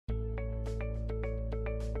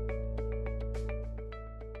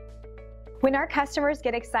When our customers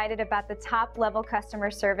get excited about the top-level customer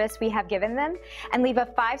service we have given them and leave a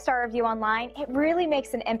 5-star review online, it really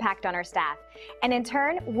makes an impact on our staff. And in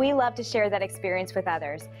turn, we love to share that experience with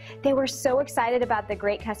others. They were so excited about the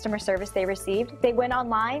great customer service they received, they went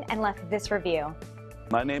online and left this review.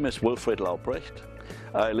 My name is Wilfred Laubrecht.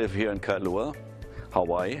 I live here in Kahauola,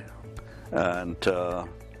 Hawaii, and the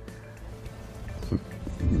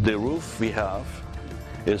roof we have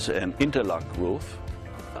is an interlock roof.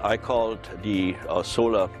 I called the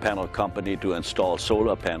solar panel company to install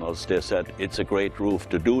solar panels. They said it's a great roof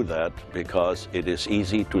to do that because it is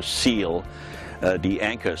easy to seal the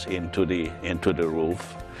anchors into the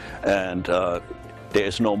roof, and there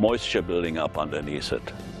is no moisture building up underneath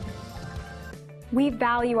it. We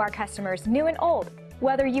value our customers, new and old.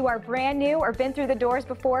 Whether you are brand new or been through the doors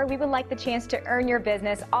before, we would like the chance to earn your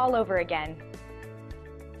business all over again.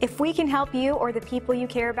 If we can help you or the people you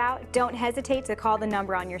care about, don't hesitate to call the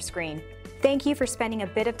number on your screen. Thank you for spending a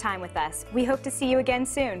bit of time with us. We hope to see you again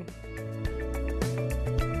soon.